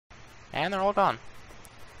And they're all gone.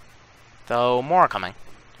 Though more are coming.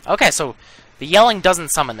 Okay, so the yelling doesn't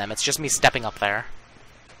summon them. It's just me stepping up there.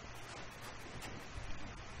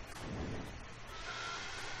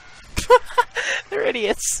 They're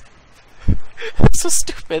idiots. That's so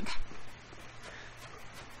stupid.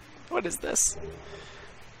 What is this?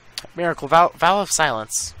 Miracle. Vow of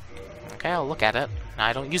Silence. Okay, I'll look at it.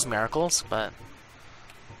 I don't use miracles, but...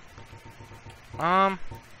 Vow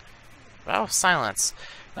of Silence.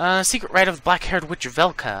 Secret rite of the black-haired witch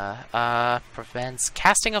Velka. Prevents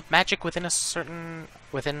casting of magic within a certain...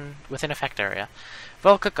 within effect area.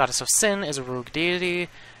 Velka, goddess of sin, is a rogue deity,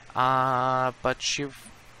 but she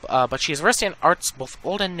is versed in arts both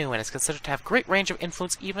old and new, and is considered to have great range of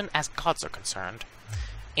influence even as gods are concerned.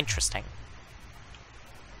 Interesting.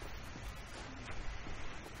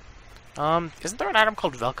 Isn't there an item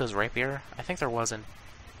called Velka's Rapier? I think there was in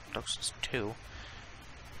Dark Souls 2.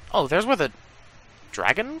 Oh, there's where the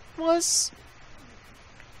dragon was?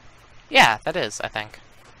 Yeah, that is, I think.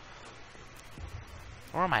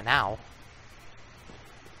 Where am I now?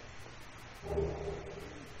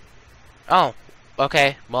 Oh,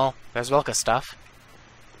 okay, well, there's Velka stuff.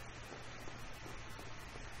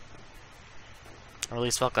 Or at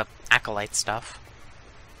least Velka Acolyte stuff.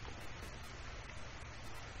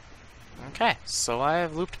 Okay, so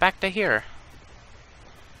I've looped back to here.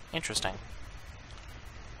 Interesting.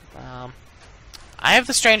 I have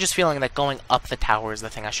the strangest feeling that going up the tower is the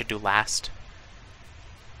thing I should do last.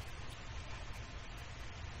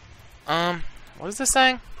 What is this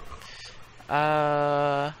saying?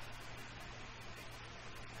 Mod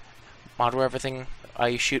where everything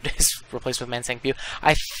you shoot is replaced with man-saying pew.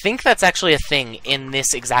 I think that's actually a thing in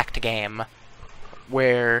this exact game,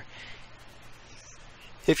 where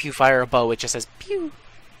if you fire a bow, it just says pew.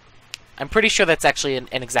 I'm pretty sure that's actually an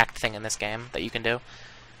exact thing in this game that you can do.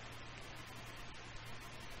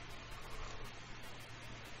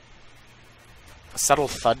 A subtle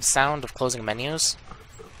thud sound of closing menus.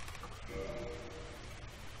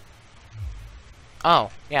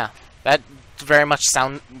 Oh, yeah. That very much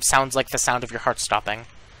sounds like the sound of your heart stopping.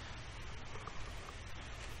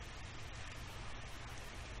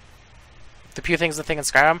 The pew thing's the thing in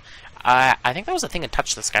Skyrim. I think that was a thing in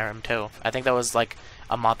Touch the Skyrim, too. I think that was, like,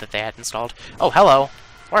 a mod that they had installed. Oh, hello!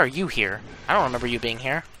 Why are you here? I don't remember you being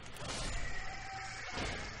here.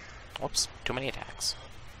 Whoops. Too many attacks.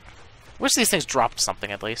 Wish these things dropped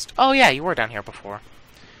something, at least. Oh, yeah, you were down here before.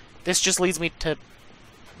 This just leads me to...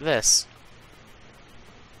 this.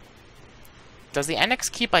 Does the annex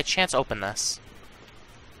key by chance open this?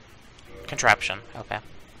 Contraption. Okay.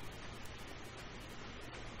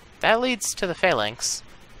 That leads to the phalanx.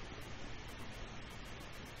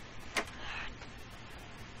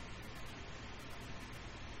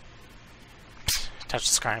 Touch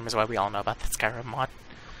the Skyrim is why we all know about that Skyrim mod.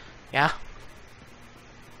 Yeah?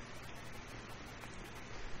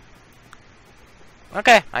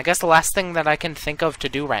 Okay, I guess the last thing that I can think of to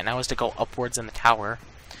do right now is to go upwards in the tower.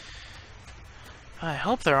 I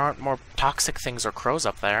hope there aren't more toxic things or crows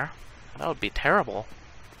up there. That would be terrible.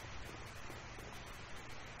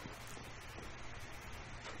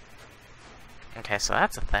 Okay, so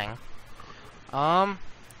that's a thing.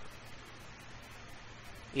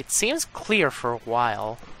 It seems clear for a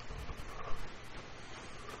while.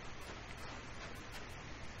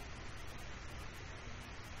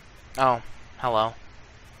 Oh, hello.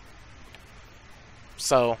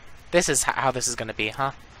 So, this is how this is gonna be,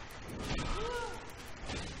 huh?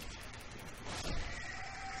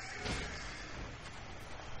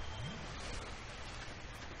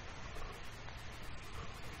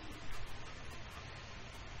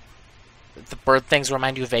 The bird things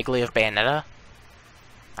remind you vaguely of Bayonetta?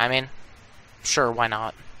 I mean, sure, why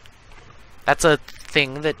not? That's a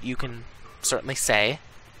thing that you can certainly say.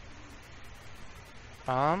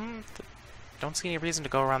 Don't see any reason to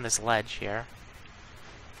go around this ledge here.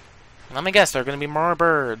 Let me guess, there are going to be more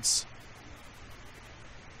birds.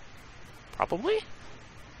 Probably?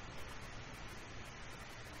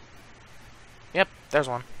 Yep, there's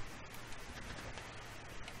one.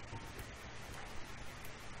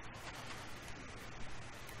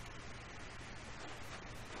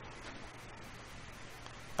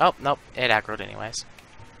 Oh, nope, it aggroed anyways.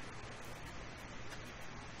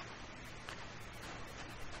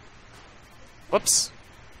 Whoops.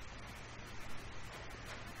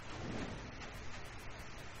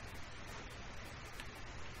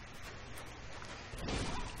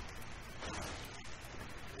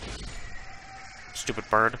 Stupid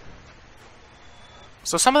bird.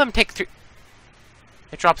 So some of them take three...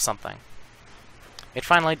 It dropped something.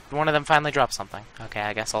 One of them finally dropped something. Okay,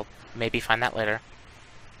 I guess I'll maybe find that later.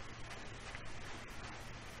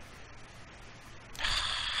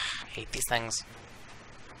 hate these things.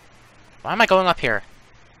 Why am I going up here?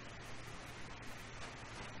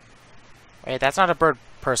 Wait, that's not a bird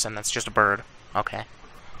person, that's just a bird. Okay.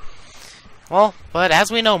 Well, but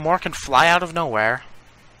as we know, more can fly out of nowhere.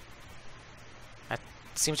 That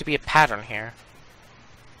seems to be a pattern here.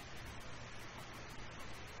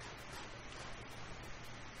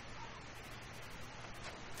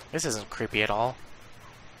 This isn't creepy at all.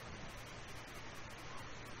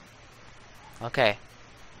 Okay.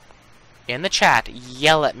 In the chat,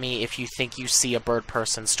 yell at me if you think you see a bird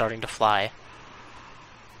person starting to fly.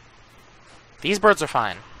 These birds are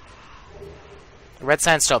fine. Red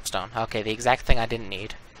sand soapstone. Okay, the exact thing I didn't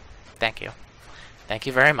need. Thank you. Thank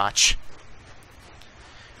you very much.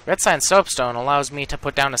 Red sand soapstone allows me to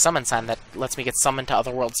put down a summon sign that lets me get summoned to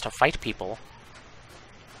other worlds to fight people.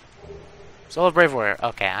 Soul of Brave Warrior.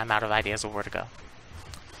 Okay, I'm out of ideas of where to go.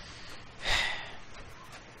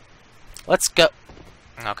 Let's go.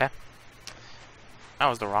 Okay. That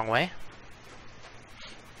was the wrong way.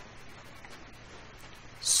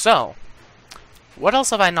 So, what else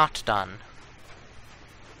have I not done?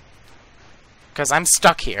 Because I'm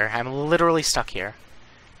stuck here. I'm literally stuck here.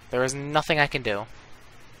 There is nothing I can do.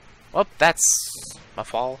 Well, that's a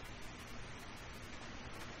fall.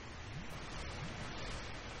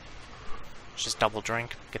 Just double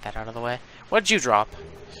drink. Get that out of the way. What did you drop?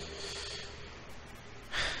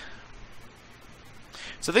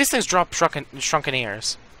 So these things drop shrunken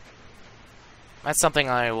ears. That's something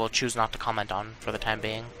I will choose not to comment on for the time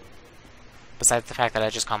being. Besides the fact that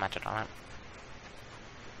I just commented on it.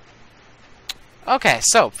 Okay,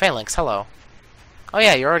 so, Phalanx, hello. Oh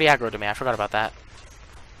yeah, you're already aggro to me, I forgot about that.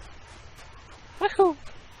 Woohoo!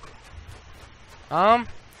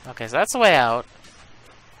 Okay, so that's the way out.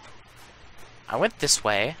 I went this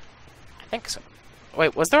way. I think so.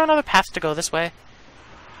 Wait, was there another path to go this way?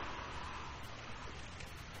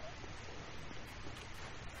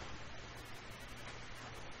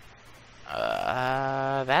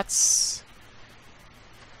 That's...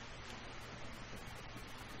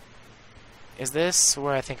 Is this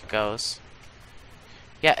where I think it goes?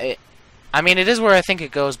 Yeah, I mean, it is where I think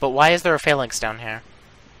it goes, but why is there a phalanx down here?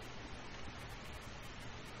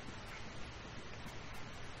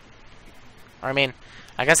 Or, I mean,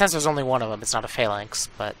 I guess since there's only one of them, it's not a phalanx,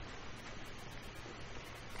 but...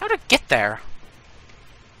 How to get there?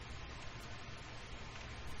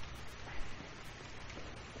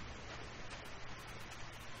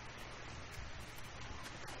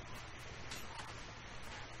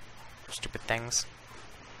 Stupid things.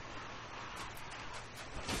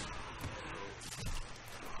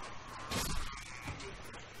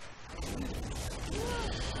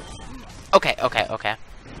 Okay.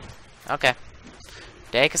 Okay.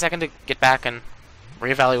 Take a second to get back and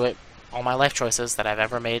reevaluate all my life choices that I've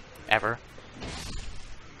ever made, ever.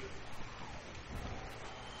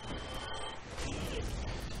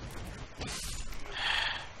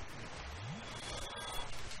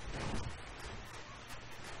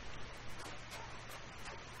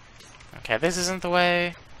 Okay, this isn't the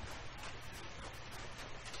way.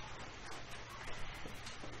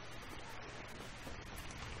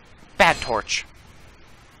 Bad torch.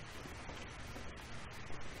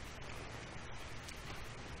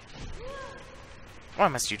 Why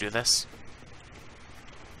must you do this?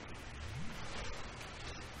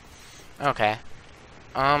 Okay.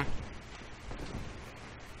 Okay,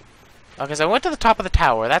 so I went to the top of the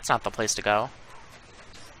tower. That's not the place to go.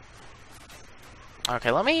 Okay,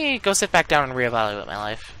 let me go sit back down and reevaluate my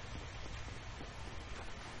life.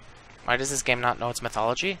 Why does this game not know its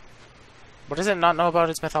mythology? What does it not know about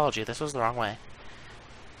its mythology? This was the wrong way.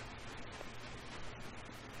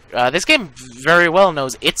 This game very well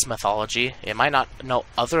knows its mythology. It might not know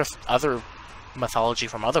other mythology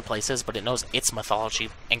from other places, but it knows its mythology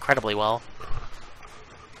incredibly well.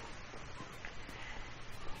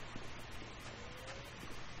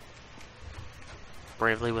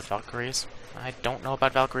 Bravely with Valkyries. I don't know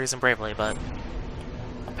about Valkyries and Bravely, but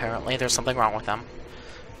apparently there's something wrong with them.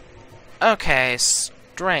 Okay,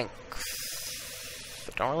 strength.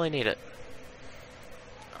 Don't really need it.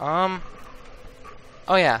 Oh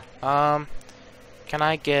yeah, can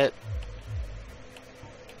I get...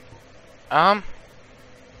 I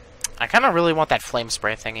kind of really want that flame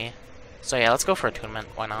spray thingy. So yeah, let's go for attunement,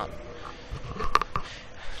 why not?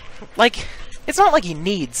 Like, it's not like you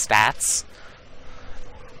need stats.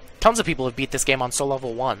 Tons of people have beat this game on Soul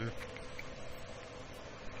Level 1.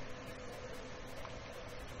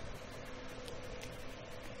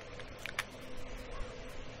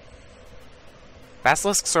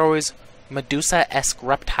 Basilisks are always Medusa-esque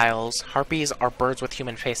reptiles. Harpies are birds with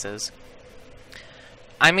human faces.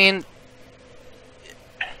 I mean...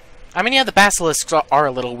 I mean, yeah, the basilisks are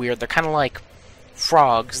a little weird. They're kind of like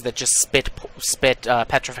frogs that just spit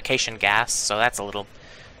petrification gas, so that's a little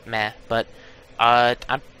meh. But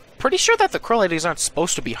I'm pretty sure that the crow ladies aren't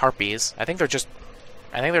supposed to be harpies. I think they're just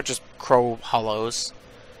crow hollows.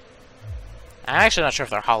 I'm actually not sure if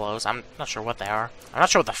they're hollows. I'm not sure what they are. I'm not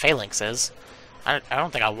sure what the phalanx is. I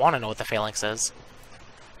don't think I want to know what the phalanx is.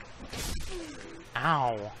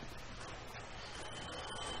 Ow.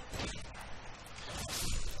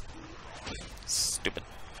 Stupid.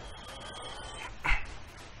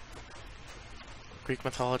 Greek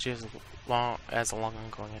mythology is a long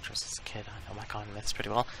ongoing interest as a kid. I know my common myths pretty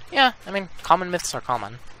well. Yeah, I mean, common myths are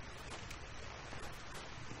common.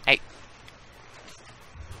 Hey.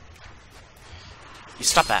 You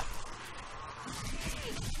stop that.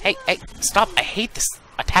 Hey, stop. I hate this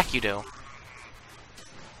attack you do.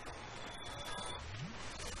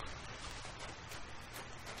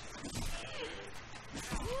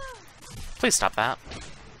 Please stop that.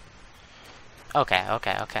 Okay.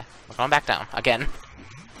 We're going back down. Again.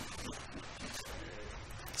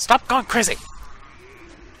 Stop going crazy!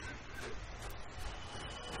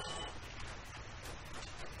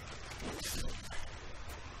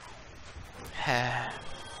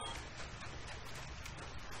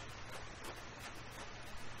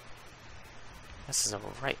 This is a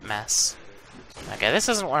right mess. Okay, this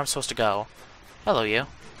isn't where I'm supposed to go. Hello, you.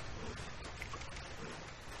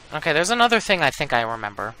 Okay, there's another thing I think I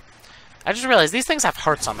remember. I just realized these things have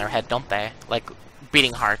hearts on their head, don't they? Like,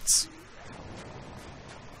 beating hearts.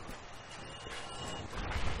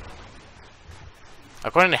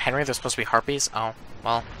 According to Henry, they're supposed to be harpies? Oh,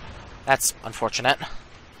 well, that's unfortunate.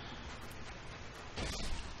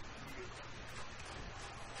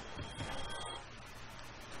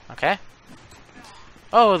 Okay.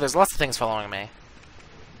 Oh, there's lots of things following me.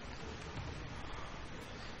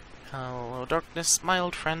 Hello, darkness, my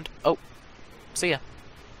old friend. Oh, see ya.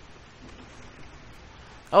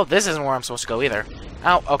 Oh, this isn't where I'm supposed to go either.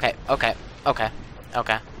 Oh, okay.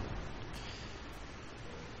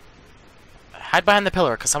 Hide behind the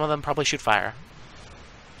pillar, because some of them probably shoot fire.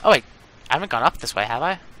 Oh, wait. I haven't gone up this way, have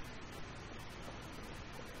I?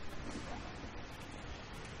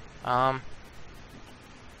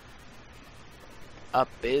 Up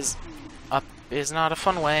is not a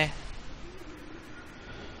fun way.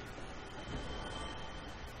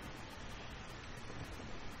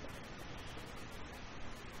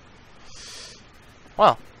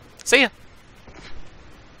 Well, see ya.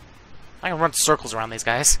 I can run circles around these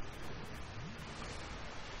guys.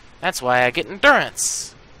 That's why I get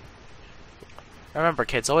endurance. Remember,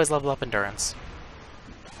 kids, always level up endurance.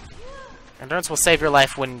 Endurance will save your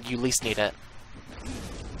life when you least need it.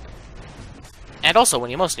 And also when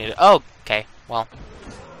you most need it. Oh, okay, well.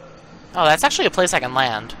 Oh, that's actually a place I can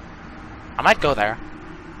land. I might go there.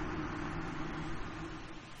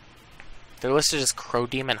 They're listed as Crow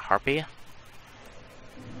Demon Harpy.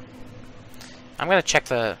 I'm gonna check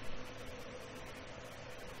the...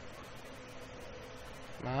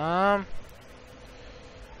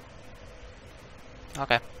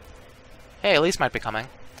 Okay. Hey, Elise might be coming.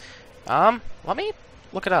 Let me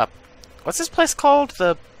look it up. What's this place called?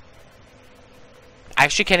 I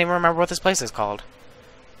actually can't even remember what this place is called.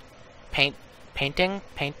 Painted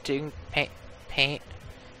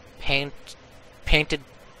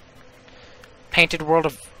World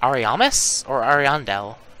of Ariamis? Or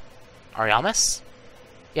Ariandel? Ariamis?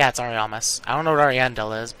 Yeah, it's Ariamis. I don't know what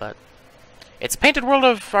Ariandel is, but it's Painted World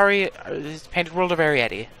of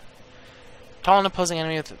Arietti. Tall and opposing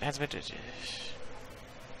enemy has been...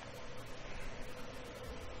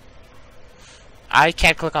 I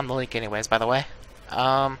can't click on the link anyways, by the way.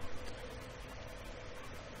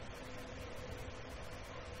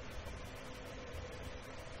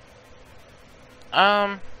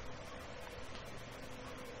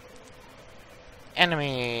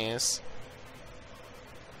 Enemies.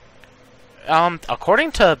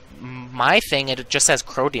 According to my thing, it just says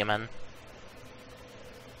Crow Demon.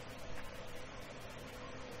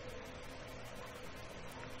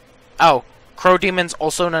 Oh, Crow Demons,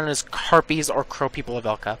 also known as Harpies or Crow People of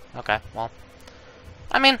Elka. Okay, well.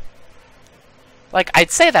 I mean, like,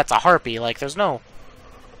 I'd say that's a Harpy. Like, there's no...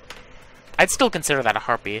 I'd still consider that a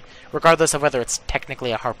Harpy, regardless of whether it's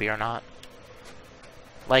technically a Harpy or not.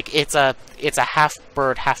 Like, it's a half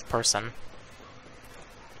bird, half person.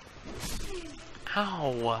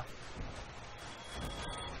 Ow.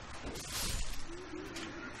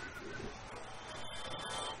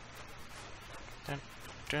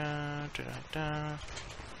 I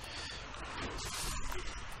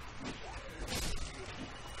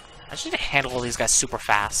just need to handle all these guys super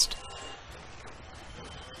fast.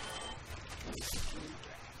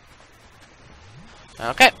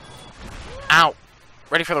 Okay. Ow.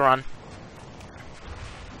 Ready for the run.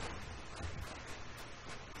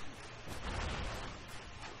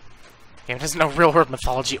 Game doesn't know real-world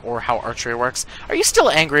mythology or how archery works. Are you still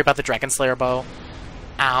angry about the Dragon Slayer bow?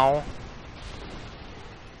 Ow.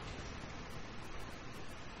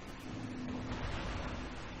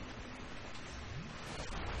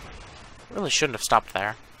 Really shouldn't have stopped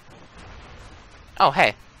there. Oh,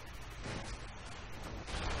 hey.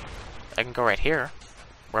 I can go right here.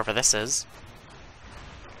 Wherever this is.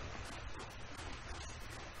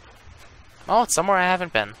 Oh, it's somewhere I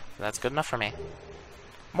haven't been. That's good enough for me.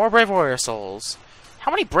 More Brave Warrior souls.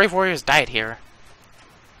 How many Brave Warriors died here?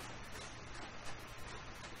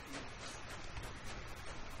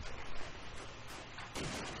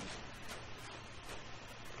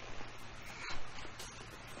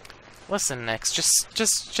 Listen, Nyx,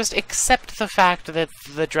 just accept the fact that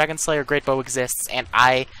the Dragon Slayer Great Bow exists, and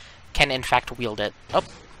I can in fact wield it. Oh,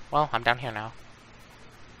 well, I'm down here now.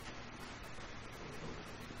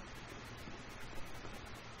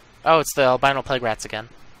 Oh, it's the albino plague rats again.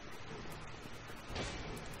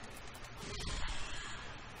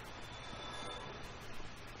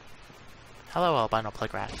 Hello, albino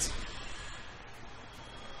plague rats.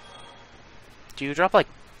 Do you drop, like,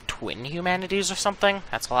 twin humanities or something?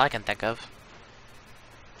 That's all I can think of.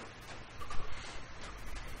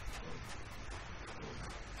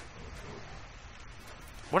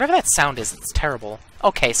 Whatever that sound is, it's terrible.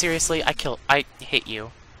 Okay, seriously, I hit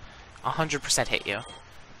you. 100% hit you.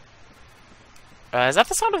 Is that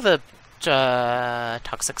the sound of the,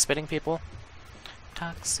 toxic spitting people?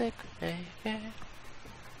 Toxic, baby.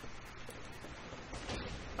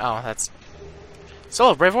 Oh, that's...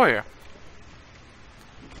 Soul of Brave Warrior.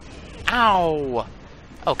 Ow!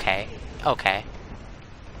 Okay, okay.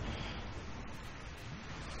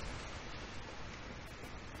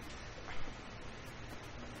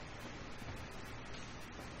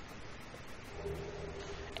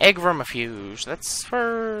 Egg vermifuge. That's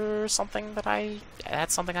for something that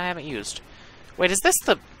that's something I haven't used. Wait, is this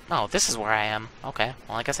the... Oh, this is where I am. Okay,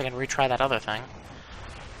 well, I guess I can retry that other thing.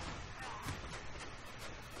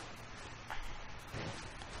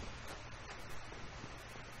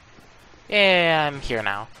 Yeah, I'm here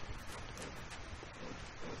now.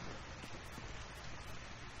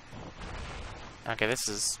 Okay, this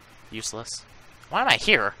is useless. Why am I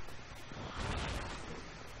here?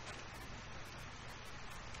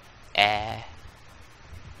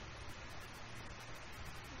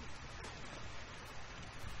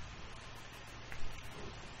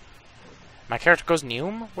 My character goes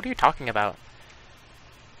Neum? What are you talking about?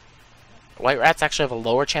 White rats actually have a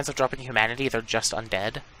lower chance of dropping humanity, they're just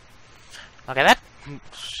undead. Okay, that...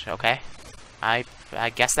 Okay. I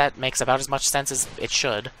guess that makes about as much sense as it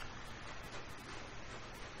should.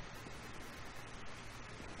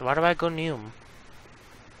 Why do I go Neum?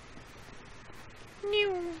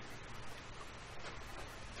 Neum.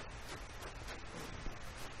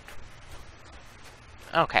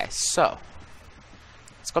 Okay, so...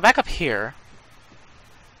 Let's go back up here.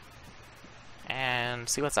 And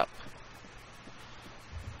see what's up.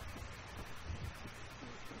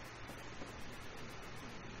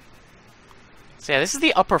 So yeah, this is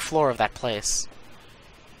the upper floor of that place.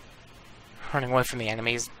 Running away from the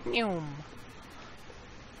enemies. Neum.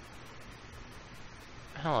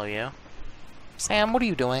 Hello, you. Sam, what are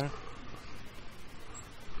you doing?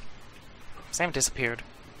 Sam disappeared.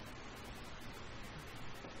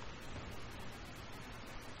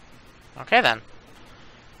 Okay, then.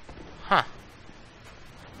 Huh.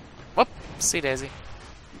 Whoop-see daisy.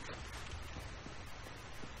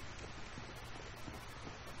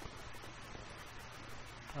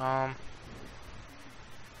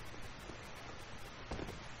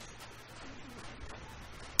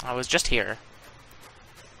 I was just here.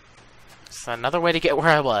 It's another way to get where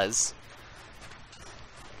I was.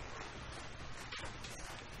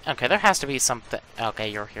 Okay, there has to be something... Okay,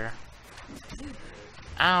 you're here.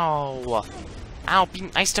 Ow! Ow, be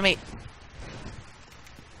nice to me!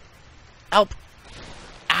 Help!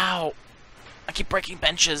 Ow! I keep breaking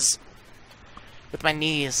benches! With my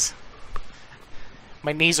knees.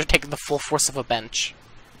 My knees are taking the full force of a bench.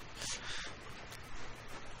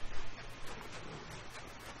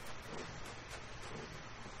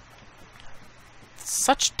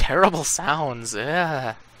 Such terrible sounds.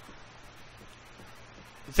 Ugh.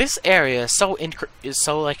 This area is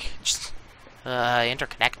so like just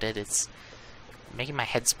interconnected. It's making my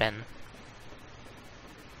head spin.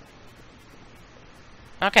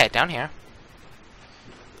 Okay, down here.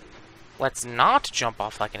 Let's not jump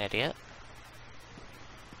off like an idiot.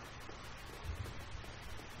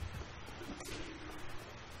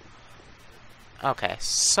 Okay,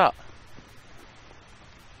 so...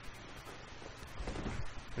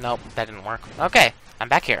 Nope, that didn't work. Okay, I'm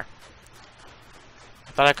back here.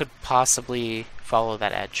 I thought I could possibly follow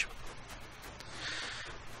that edge.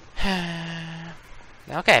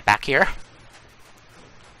 Okay, back here.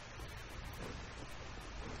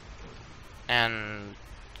 And...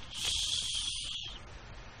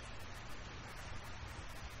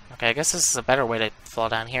 Okay, I guess this is a better way to fall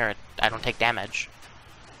down here. I don't take damage.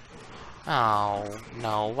 Oh,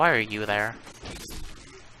 no. Why are you there?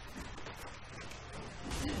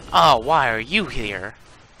 Oh, why are you here?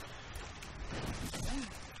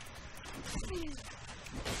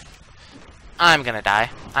 I'm gonna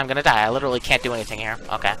die. I'm gonna die. I literally can't do anything here.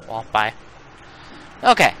 Okay, well, bye.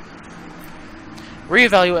 Okay.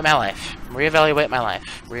 Reevaluate my life. Reevaluate my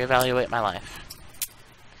life. Reevaluate my life.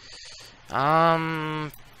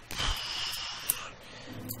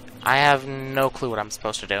 I have no clue what I'm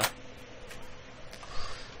supposed to do.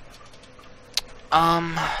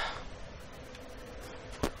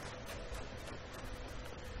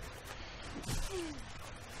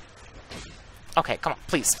 Okay, come on,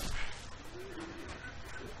 please.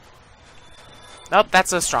 Nope,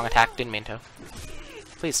 that's a strong attack. Didn't mean to.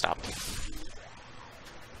 Please stop.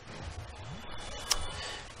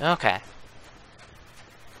 Okay.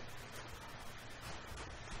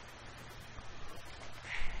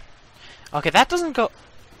 Okay, that doesn't go...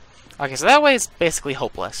 Okay, so that way is basically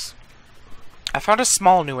hopeless. I found a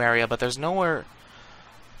small new area, but there's nowhere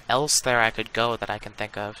else there I could go that I can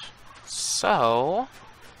think of. So...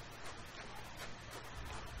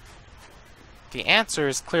 the answer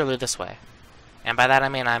is clearly this way. And by that I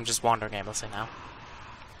mean I'm just wandering aimlessly now.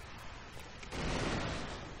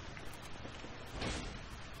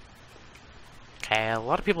 Okay, a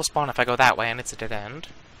lot of people spawn if I go that way, and it's a dead end.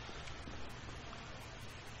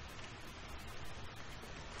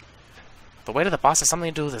 The way to the boss has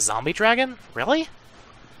something to do with the zombie dragon? Really?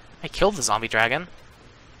 I killed the zombie dragon.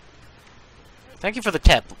 Thank you for the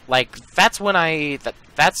tip. Like, that's when I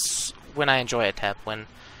enjoy a tip, when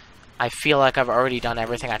I feel like I've already done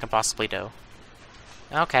everything I can possibly do.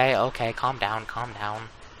 Okay, okay, calm down, calm down.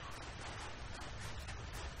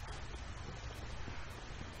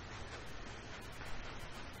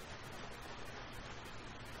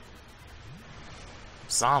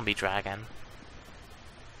 Zombie dragon.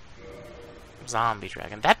 Zombie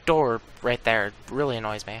dragon. That door right there really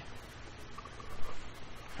annoys me.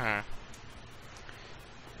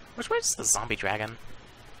 Which way is the zombie dragon?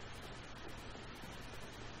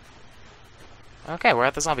 Okay, we're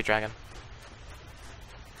at the zombie dragon.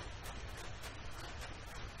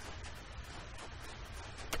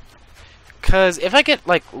 Because if I get,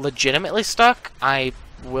 like, legitimately stuck, I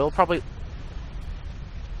will probably...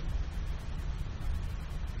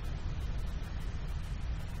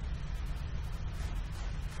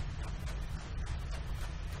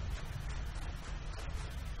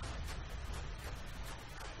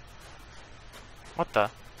 What the?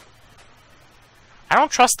 I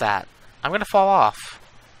don't trust that. I'm gonna fall off.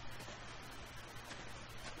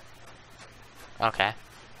 Okay.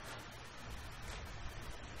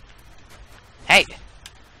 Hey!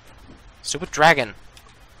 Stupid dragon.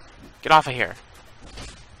 Get off of here.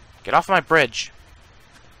 Get off of my bridge.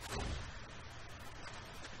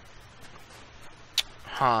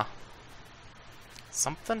 Huh.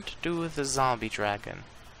 Something to do with the zombie dragon.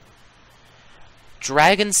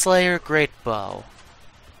 Dragon Slayer Great Bow.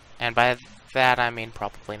 And by that I mean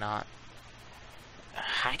probably not.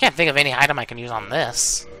 I can't think of any item I can use on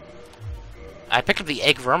this. I picked up the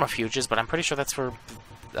egg vermifuges, but I'm pretty sure that's for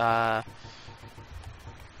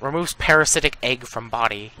removes parasitic egg from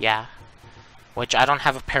body, yeah. Which I don't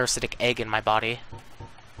have a parasitic egg in my body.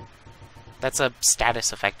 That's a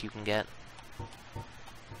status effect you can get.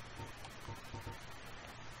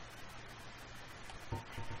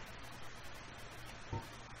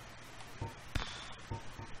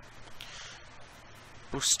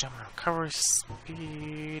 Boost stamina, recovery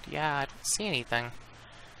speed. Yeah, I don't see anything.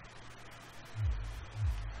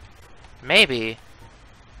 Maybe.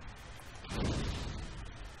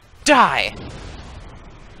 Die!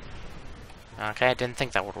 Okay, I didn't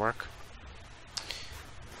think that would work.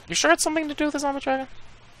 You sure it's something to do with the zombie dragon?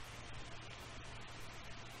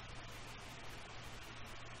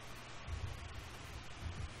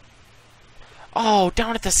 Oh,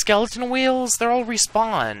 down at the skeleton wheels? They're all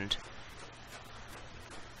respawned.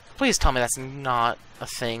 Please tell me that's not a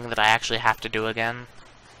thing that I actually have to do again.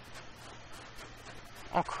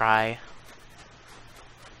 I'll cry.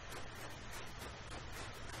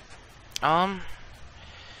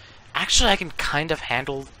 Actually, I can kind of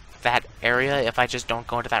handle that area if I just don't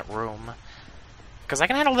go into that room. Because I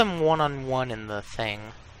can handle them one-on-one in the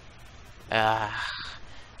thing.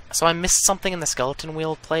 So I missed something in the skeleton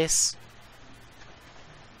wheel place?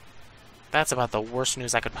 That's about the worst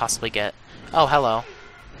news I could possibly get. Oh, hello.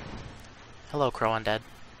 Hello, Crow Undead.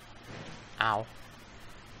 Ow.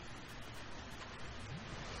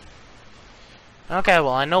 Okay,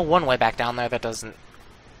 well, I know one way back down there that doesn't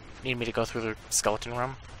need me to go through the skeleton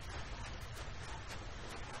room.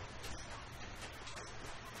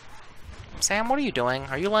 Sam, what are you doing?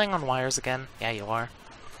 Are you laying on wires again? Yeah, you are.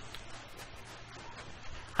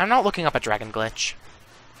 I'm not looking up a dragon glitch.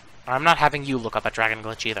 Or I'm not having you look up a dragon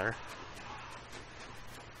glitch either.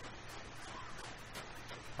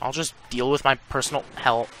 I'll just deal with my personal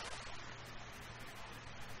hell.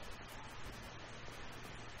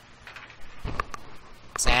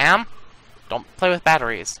 Sam? Don't play with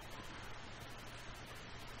batteries.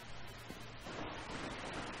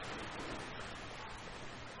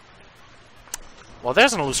 Well,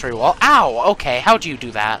 there's an illusory wall. Ow! Okay, how'd you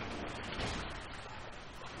do that?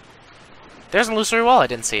 There's an illusory wall I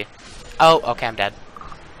didn't see. Oh, okay, I'm dead.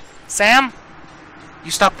 Sam?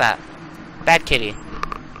 You stop that. Bad kitty.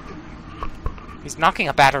 He's knocking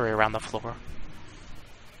a battery around the floor.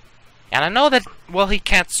 And I know that, well, he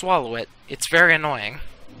can't swallow it. It's very annoying.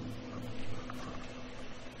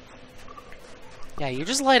 Yeah, you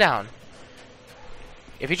just lie down.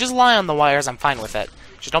 If you just lie on the wires, I'm fine with it.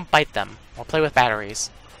 Just don't bite them, or play with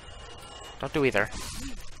batteries. Don't do either.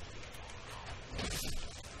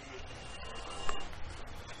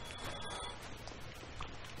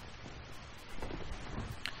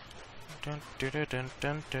 Dun, dun, dun,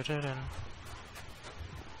 dun, dun, dun, dun.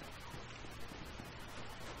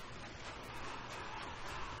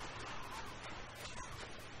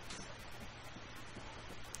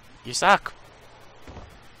 You suck.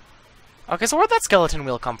 Okay, so where'd that skeleton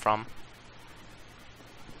wheel come from?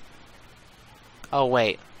 Oh,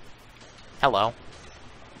 wait. Hello.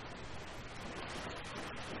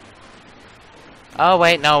 Oh,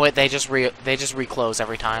 wait, no, they just reclose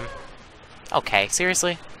every time. Okay,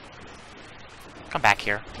 seriously? Come back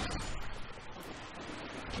here.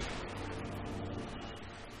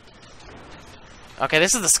 Okay,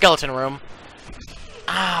 this is the skeleton room.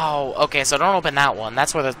 Ow! Okay, so don't open that one.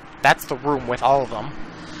 That's the room with all of them.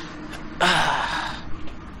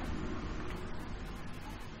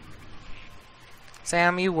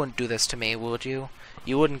 Sam, you wouldn't do this to me, would you?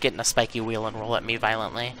 You wouldn't get in a spiky wheel and roll at me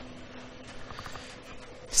violently.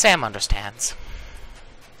 Sam understands.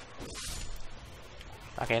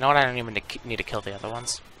 Okay, you know what? I don't even need to kill the other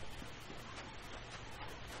ones.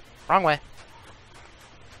 Wrong way.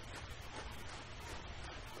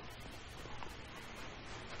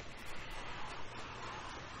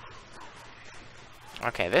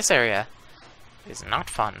 Okay, this area is not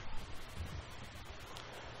fun.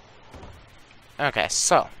 Okay,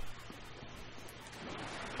 so.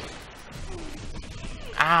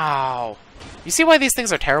 Ow! You see why these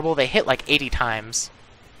things are terrible? They hit like 80 times.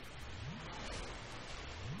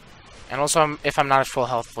 And also, if I'm not at full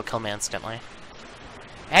health, they'll kill me instantly.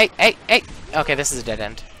 Hey, hey, hey! Okay, this is a dead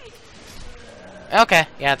end. Okay,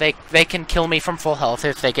 yeah, they can kill me from full health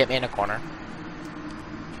if they get me in a corner.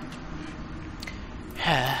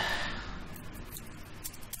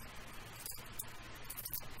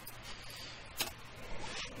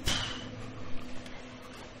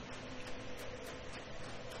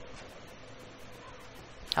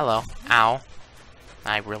 Hello. Ow.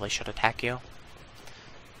 I really should attack you.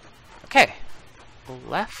 Okay.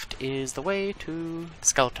 Left is the way to the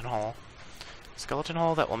skeleton hole. Skeleton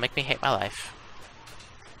hole that will make me hate my life.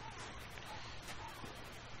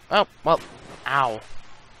 Oh, well. Ow.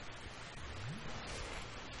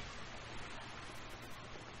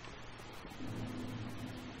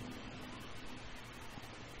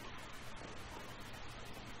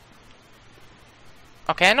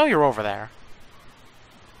 Okay, I know you're over there.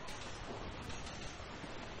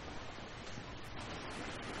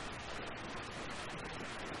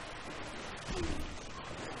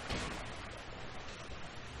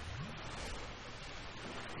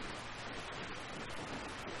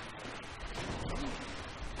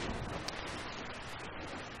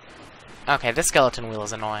 Okay, this skeleton wheel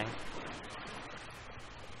is annoying.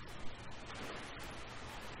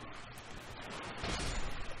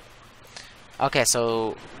 Okay,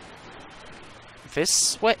 so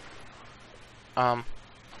this way. I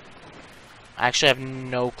actually have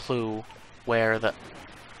no clue where the.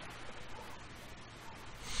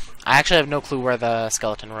 I actually have no clue where the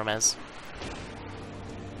skeleton room is.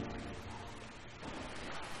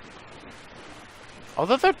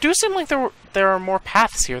 Although there do seem like there are more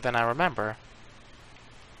paths here than I remember.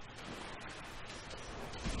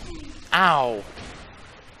 Ow!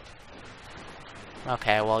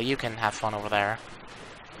 Okay, well, you can have fun over there.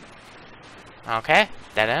 Okay,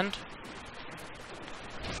 dead end.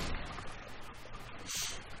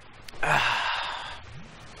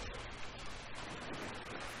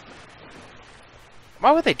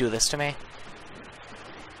 Why would they do this to me?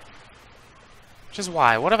 Just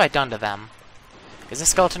why? What have I done to them? Is this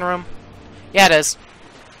skeleton room? Yeah, it is.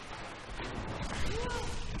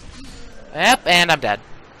 Yep, and I'm dead.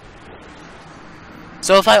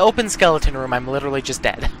 So if I open skeleton room, I'm literally just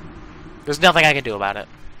dead. There's nothing I can do about it.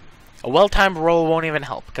 A well-timed roll won't even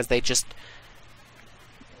help, because they just...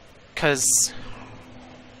 Because...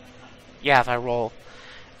 Yeah, if I roll,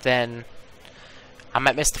 then I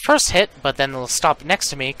might miss the first hit, but then they'll stop next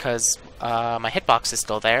to me, because my hitbox is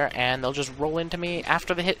still there, and they'll just roll into me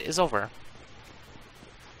after the hit is over.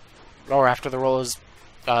 Or after the roll is...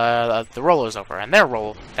 the roll is over, and their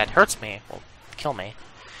roll that hurts me will kill me.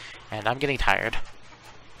 And I'm getting tired.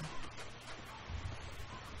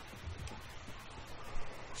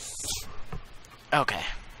 Okay.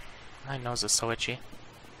 My nose is so itchy.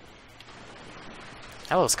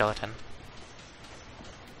 Hello, skeleton.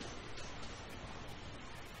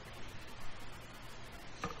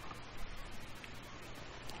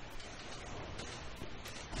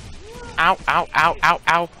 Ow, ow, ow, ow,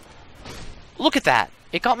 ow. Look at that!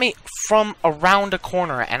 It got me from around a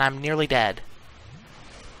corner, and I'm nearly dead.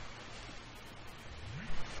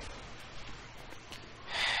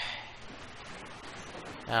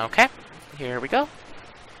 Okay, here we go.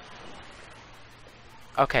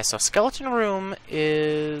 Okay, so skeleton room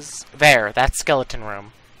is... There, that's skeleton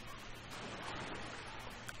room.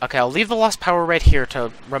 Okay, I'll leave the lost power right here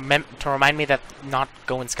to remind me that not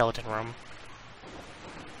go in skeleton room.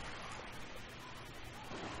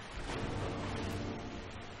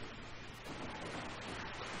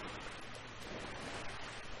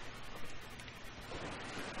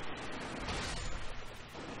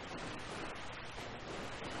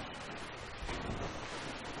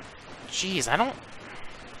 Jeez, I don't...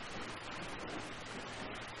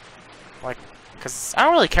 Like, because I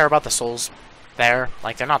don't really care about the souls there.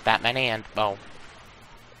 Like, they're not that many, and... Oh.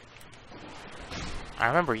 I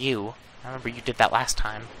remember you. I remember you did that last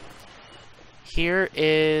time. Here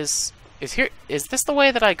is... Is this the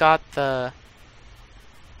way that I got the...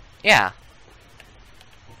 Yeah.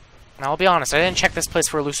 Now, I'll be honest, I didn't check this place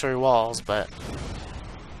for illusory walls, but...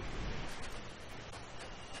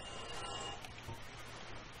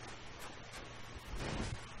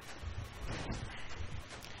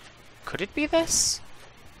 Could it be this?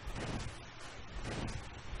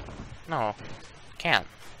 No. Can't.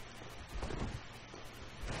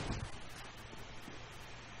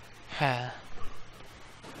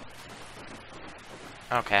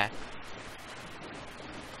 Okay.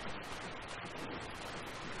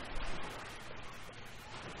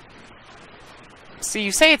 See,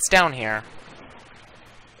 you say it's down here.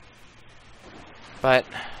 But...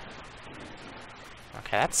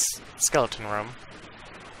 Okay, that's skeleton room.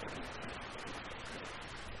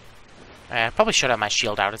 I probably should have my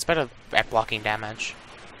shield out. It's better at blocking damage.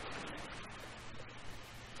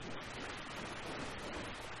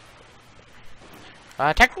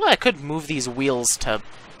 Technically, I could move these wheels to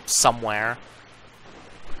somewhere.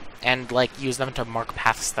 And, like, use them to mark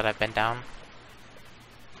paths that I've been down.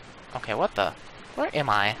 Okay, what the... Where am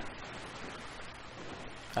I?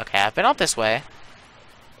 Okay, I've been up this way.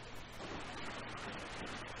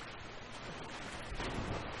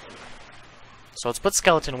 So let's put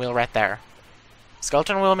skeleton wheel right there.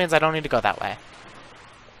 Skeleton wheel means I don't need to go that way.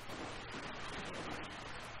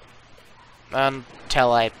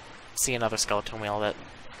 Until I see another skeleton wheel that...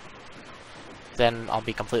 Then I'll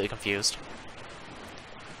be completely confused.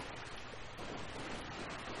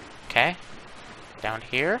 Okay. Down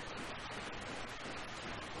here.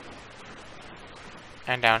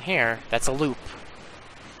 And down here, that's a loop.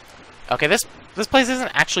 Okay, this place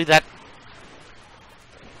isn't actually that...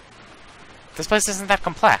 This place isn't that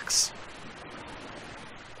complex.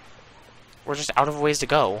 We're just out of ways to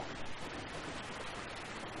go.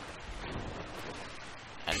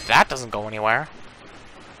 And that doesn't go anywhere.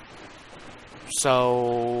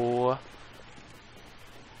 So...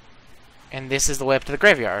 And this is the way up to the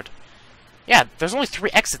graveyard. Yeah, there's only 3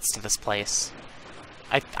 exits to this place.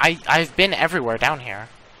 I've been everywhere down here.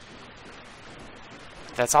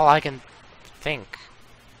 That's all I can think.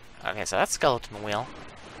 Okay, so that's skeleton wheel.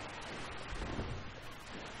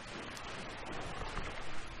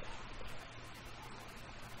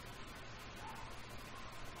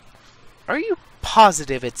 Are you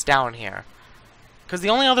positive it's down here? Because the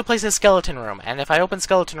only other place is skeleton room, and if I open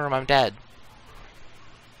skeleton room, I'm dead.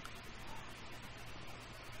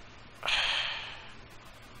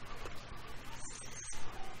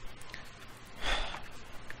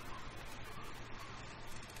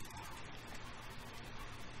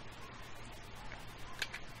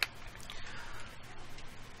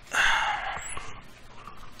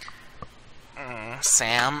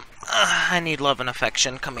 Sam. I need love and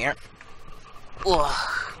affection. Come here.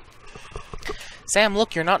 Ugh. Sam,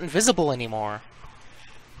 look, you're not invisible anymore.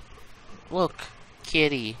 Look,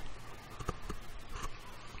 kitty.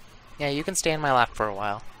 Yeah, you can stay in my lap for a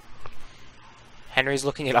while. Henry's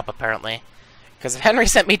looking it up, apparently. Because if Henry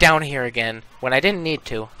sent me down here again, when I didn't need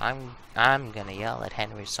to, I'm gonna yell at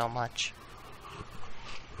Henry so much.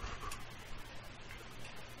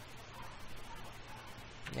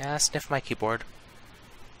 Yeah, sniff my keyboard.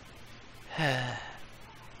 My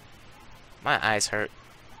eyes hurt.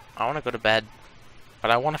 I want to go to bed. But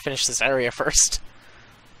I want to finish this area first.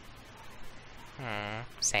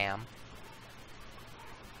 Sam.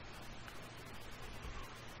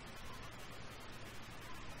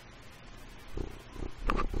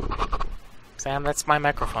 Sam, that's my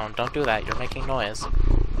microphone. Don't do that. You're making noise.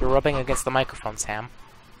 You're rubbing against the microphone, Sam.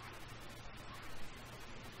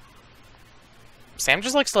 Sam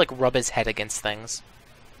just likes to, like, rub his head against things.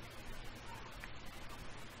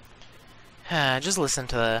 Just listen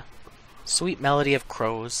to the sweet melody of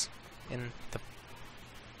crows in the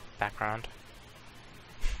background.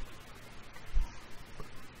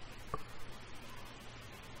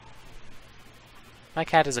 My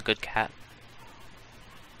cat is a good cat.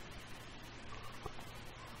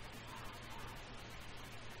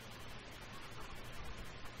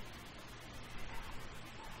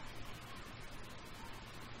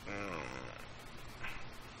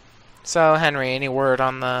 So, Henry, any word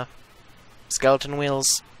on the skeleton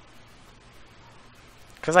wheels?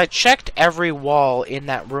 Because I checked every wall in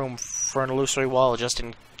that room for an illusory wall just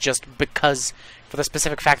because, for the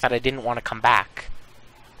specific fact that I didn't want to come back.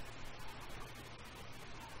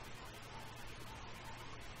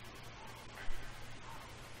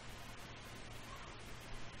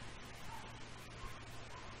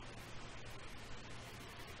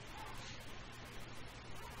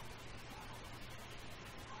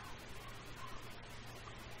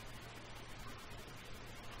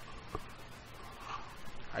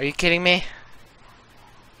 Are you kidding me?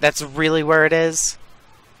 That's really where it is?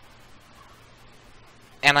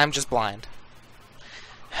 And I'm just blind.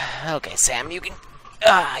 Okay, Sam, you can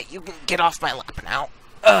get off my lap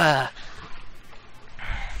now.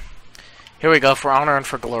 Here we go, for honor and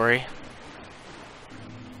for glory.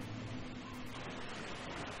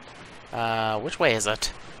 Which way is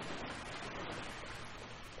it?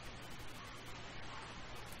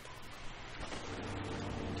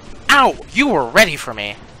 Ow! You were ready for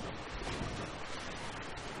me!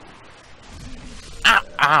 Ow!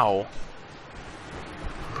 Ow!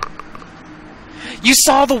 You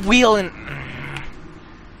saw the wheel and...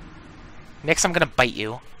 Next I'm gonna bite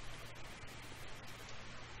you.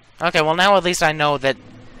 Okay, well now at least I know that...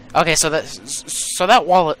 Okay, so that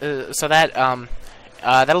wall...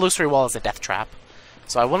 that illusory wall is a death trap.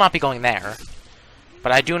 So I will not be going there.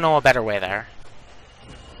 But I do know a better way there.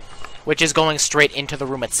 Which is going straight into the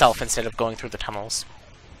room itself instead of going through the tunnels.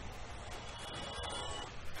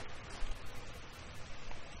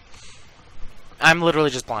 I'm literally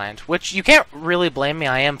just blind. Which, you can't really blame me.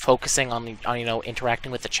 I am focusing on you know,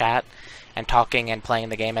 interacting with the chat and talking and playing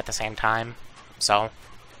the game at the same time. So...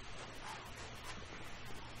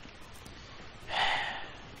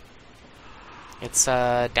 It's,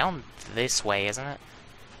 down this way, isn't it?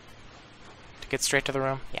 To get straight to the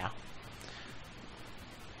room? Yeah.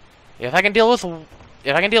 If I can deal with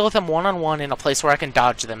them one-on-one in a place where I can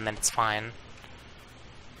dodge them, then it's fine.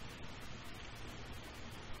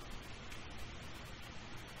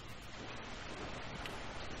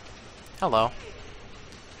 Hello.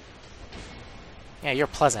 Yeah, you're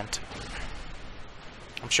pleasant.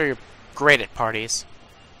 I'm sure you're great at parties.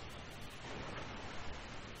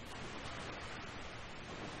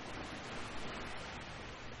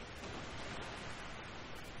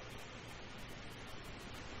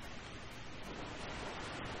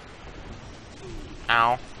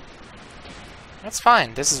 Ow. That's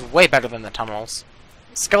fine. This is way better than the tunnels.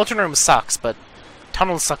 Skeleton Room sucks, but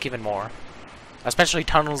tunnels suck even more. Especially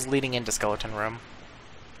tunnels leading into Skeleton Room.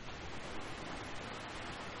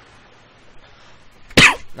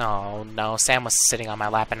 No, no, Sam was sitting on my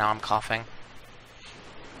lap and now I'm coughing.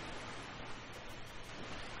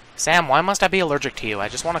 Sam, why must I be allergic to you? I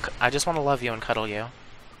just want to love you and cuddle you.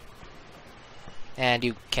 And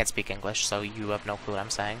you can't speak English, so you have no clue what I'm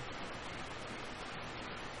saying.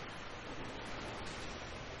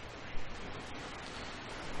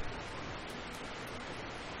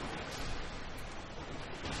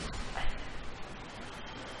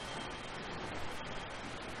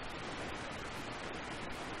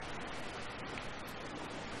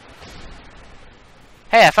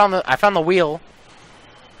 Hey, I found the wheel.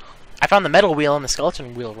 I found the metal wheel in the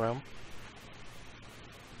skeleton wheel room.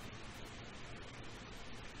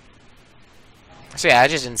 So yeah, I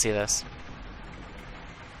just didn't see this.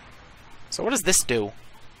 So what does this do?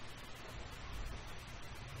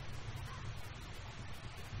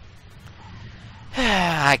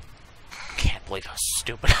 I can't believe how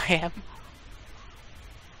stupid I am.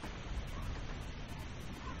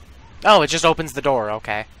 Oh, it just opens the door,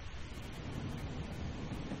 okay.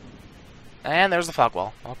 And there's the fog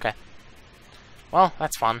wall, okay. Well,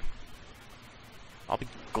 that's fun. I'll be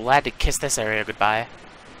glad to kiss this area goodbye.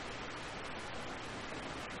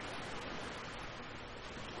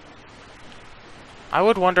 I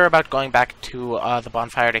would wonder about going back to the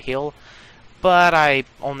bonfire to heal, but I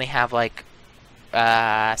only have like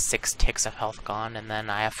 6 ticks of health gone, and then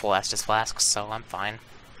I have full Estus flasks, so I'm fine.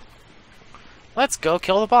 Let's go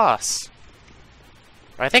kill the boss.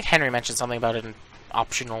 Or I think Henry mentioned something about an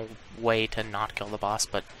optional way to not kill the boss,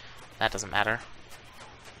 but that doesn't matter.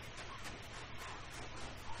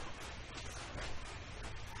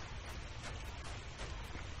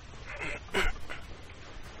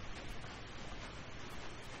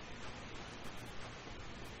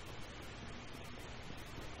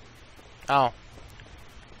 Oh.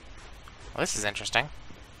 Well, this is interesting.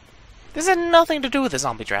 This has nothing to do with the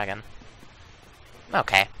zombie dragon.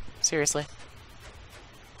 Okay. Seriously?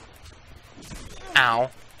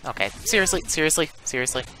 Ow. Okay. Seriously? Seriously?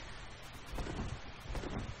 Seriously?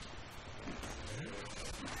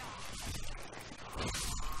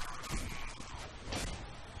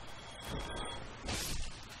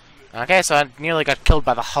 Okay, so I nearly got killed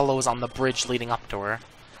by the hollows on the bridge leading up to her.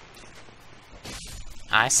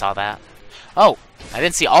 I saw that. Oh! I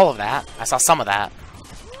didn't see all of that. I saw some of that.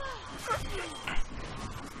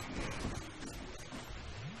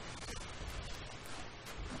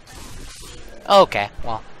 Okay,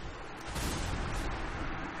 well.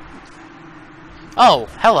 Oh,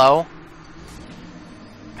 hello.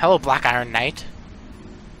 Hello, Black Iron Knight.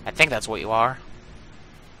 I think that's what you are.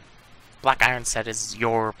 Black Iron set is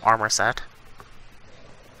your armor set.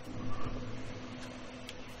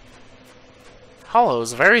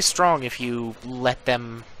 Hollows, very strong if you let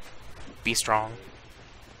them be strong.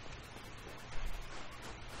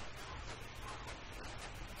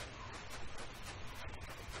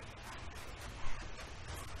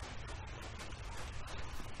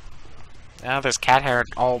 Now there's cat hair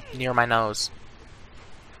all near my nose.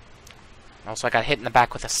 Also, I got hit in the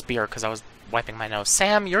back with a spear because I was wiping my nose.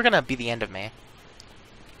 Sam, you're gonna be the end of me.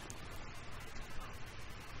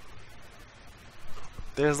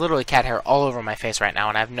 There's literally cat hair all over my face right now,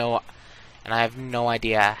 and I have no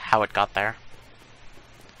idea how it got there.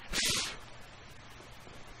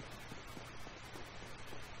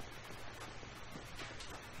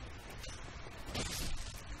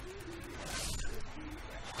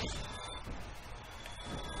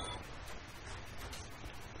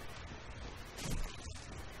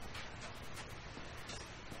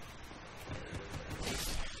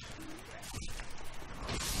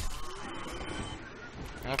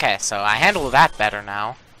 Okay, so I handle that better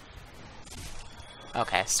now.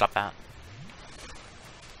 Okay, stop that.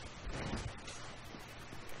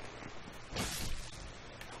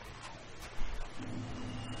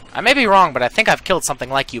 I may be wrong, but I think I've killed something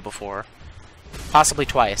like you before. Possibly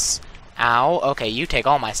twice. Ow, okay, you take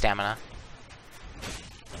all my stamina.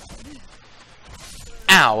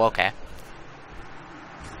 Ow, okay.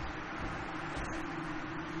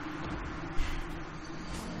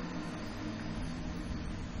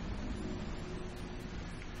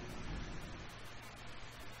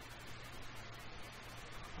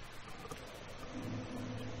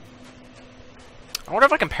 I wonder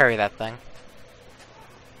if I can parry that thing.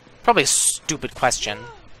 Probably a stupid question.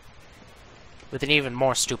 With an even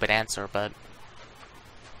more stupid answer, but...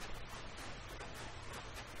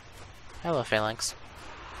 Hello, Phalanx.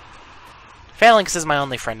 Phalanx is my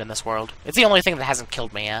only friend in this world. It's the only thing that hasn't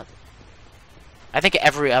killed me yet. I think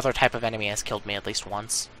every other type of enemy has killed me at least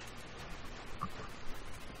once.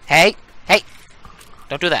 Hey! Hey!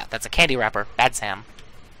 Don't do that. That's a candy wrapper. Bad Sam.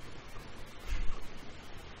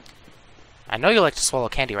 I know you like to swallow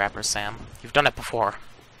candy wrappers, Sam. You've done it before.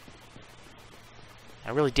 I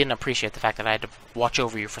really didn't appreciate the fact that I had to watch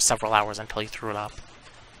over you for several hours until you threw it up.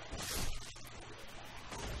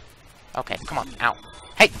 Okay, come on. Ow.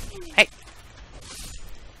 Hey! Hey!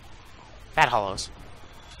 Bad hollows.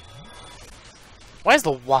 Why is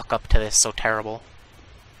the walk up to this so terrible?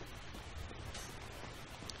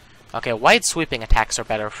 Okay, wide sweeping attacks are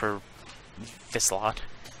better for this lot.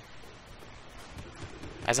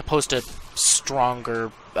 As opposed to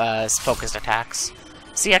stronger, focused attacks.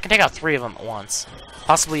 See, I can take out 3 of them at once.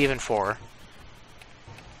 Possibly even 4.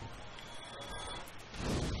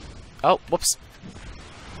 Oh, whoops.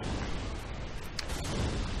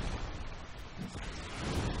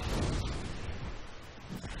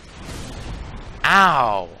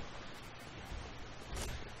 Ow!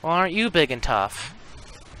 Well, aren't you big and tough?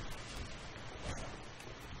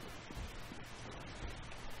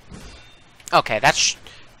 Okay, that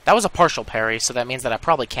was a partial parry, so that means that I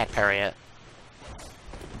probably can't parry it.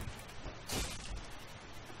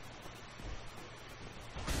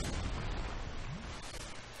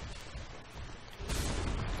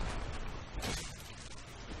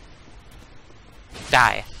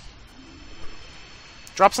 Die.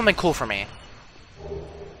 Drop something cool for me.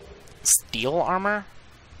 Steel armor?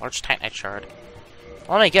 Large titanite shard.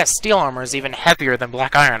 Well, let me guess, steel armor is even heavier than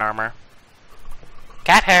black iron armor.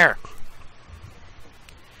 Cat hair!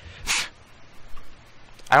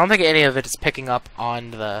 I don't think any of it is picking up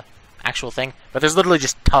on the actual thing, but there's literally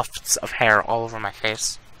just tufts of hair all over my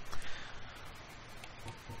face.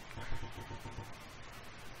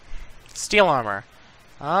 Steel armor.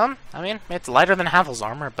 I mean, it's lighter than Havel's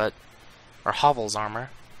armor, but... Or Havel's armor.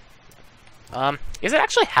 Is it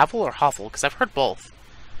actually Havel or Havel? Because I've heard both.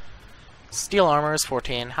 Steel armor is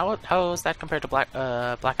 14. How is that compared to black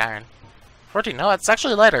iron? 14. No, it's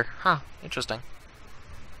actually lighter. Huh. Interesting.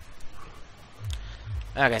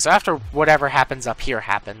 Okay, so after whatever happens up here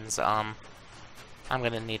happens, I'm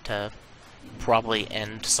gonna need to probably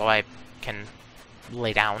end so I can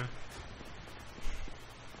lay down.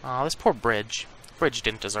 Oh, this poor bridge. Bridge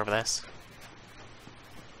didn't deserve this.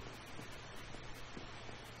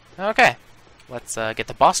 Okay. Let's get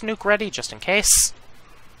the boss nuke ready, just in case.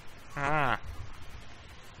 Oh,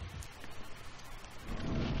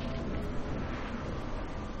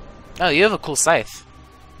 you have a cool scythe.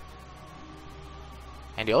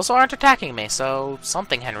 And you also aren't attacking me, so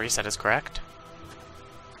something Henry said is correct.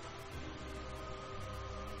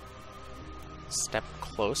 Step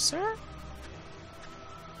closer?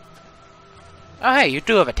 Oh hey, you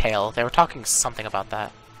do have a tail. They were talking something about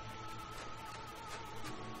that.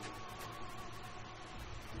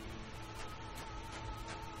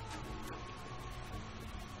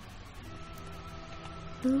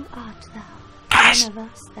 Who art thou? One of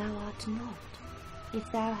us thou art not.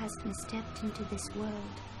 If thou hast misstepped into this world,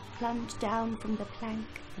 plunge down from the plank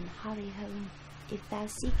and hurry home. If thou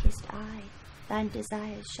seekest I, thine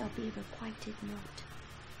desires shall be requited not.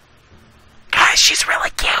 Guys, she's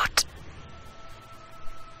really cute!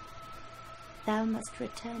 Thou must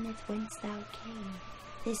returneth whence thou came.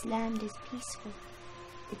 This land is peaceful,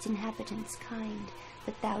 its inhabitants kind,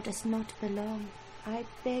 but thou dost not belong. I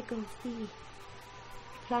beg of thee,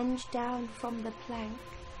 plunge down from the plank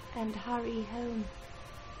and hurry home.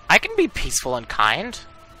 I can be peaceful and kind.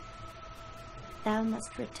 Thou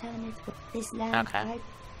must returneth this land. Okay.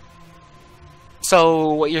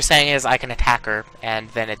 So what you're saying is I can attack her, and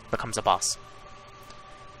then it becomes a boss.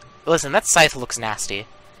 Listen, that scythe looks nasty.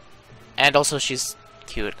 And also she's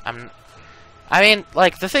cute. I mean,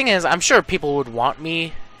 like, the thing is, I'm sure people would want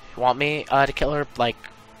me to kill her, like,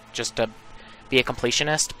 just to be a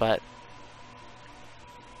completionist, but...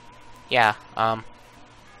 Yeah, I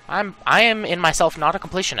am in myself not a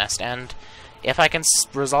completionist, and if I can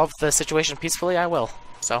resolve the situation peacefully, I will.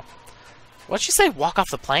 So, what'd she say? Walk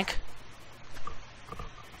off the plank?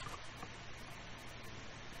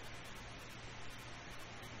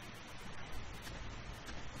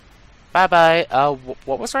 Bye-bye.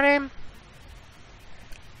 What was her name?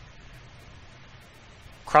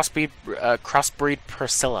 Crossbreed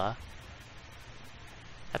Priscilla.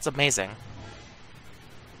 That's amazing.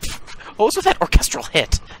 What was with that orchestral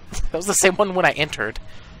hit? That was the same one when I entered.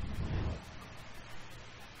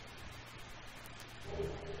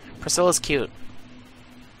 Priscilla's cute.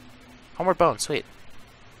 Homeward Bone, sweet.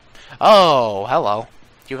 Oh, hello.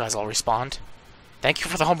 You guys all respawned. Thank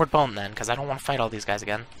you for the Homeward Bone, then, because I don't want to fight all these guys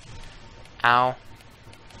again. Ow.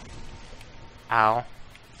 Ow.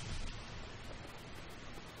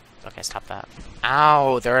 Okay, stop that.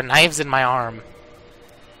 Ow, there are knives in my arm.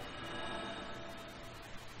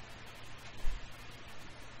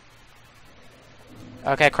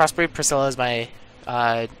 Okay, Crossbreed Priscilla is my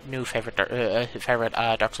new favorite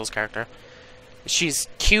Dark Souls character. She's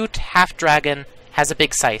cute, half dragon, has a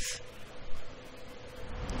big scythe.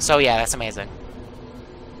 So yeah, that's amazing.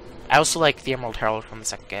 I also like the Emerald Herald from the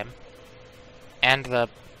second game, and the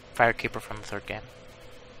Firekeeper from the third game,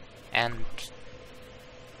 and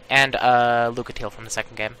Lucateel from the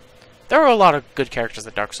second game. There are a lot of good characters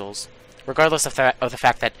in Dark Souls, regardless of the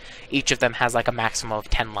fact that each of them has like a maximum of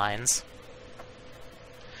 10 lines.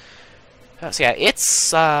 So yeah,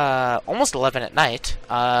 it's almost 11 at night.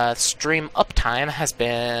 Stream uptime has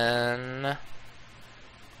been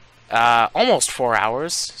almost 4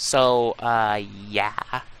 hours. So yeah,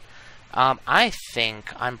 I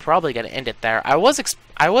think I'm probably gonna end it there. I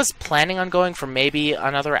was planning on going for maybe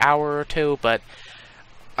another hour or two, but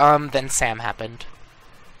Then Sam happened.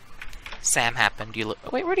 Sam happened.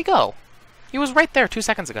 Wait, where'd he go? He was right there 2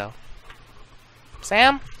 seconds ago.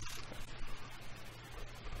 Sam?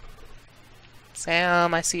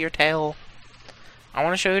 Sam, I see your tail. I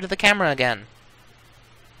want to show you to the camera again.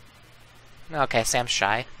 Okay, Sam's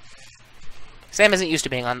shy. Sam isn't used to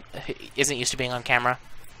being on camera.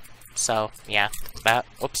 So, yeah.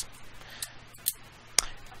 Whoops.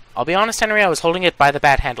 I'll be honest, Henry, I was holding it by the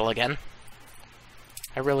bat handle again.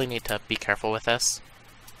 I really need to be careful with this.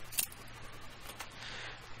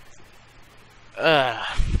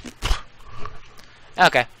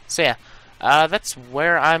 Okay, so yeah. That's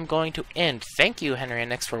where I'm going to end. Thank you, Henry and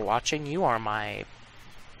Nix, for watching. You are my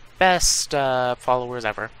best followers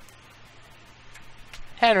ever.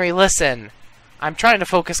 Henry, listen. I'm trying to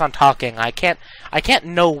focus on talking. I can't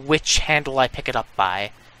know which handle I pick it up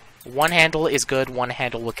by. One handle is good, one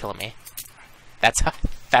handle will kill me. That's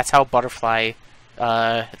how butterfly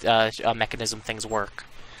mechanism things work.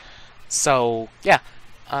 So, yeah.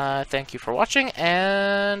 Thank you for watching,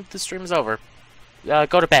 and the stream is over. Go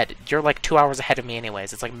to bed. You're like 2 hours ahead of me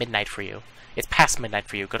anyways. It's like midnight for you. It's past midnight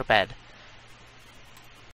for you. Go to bed.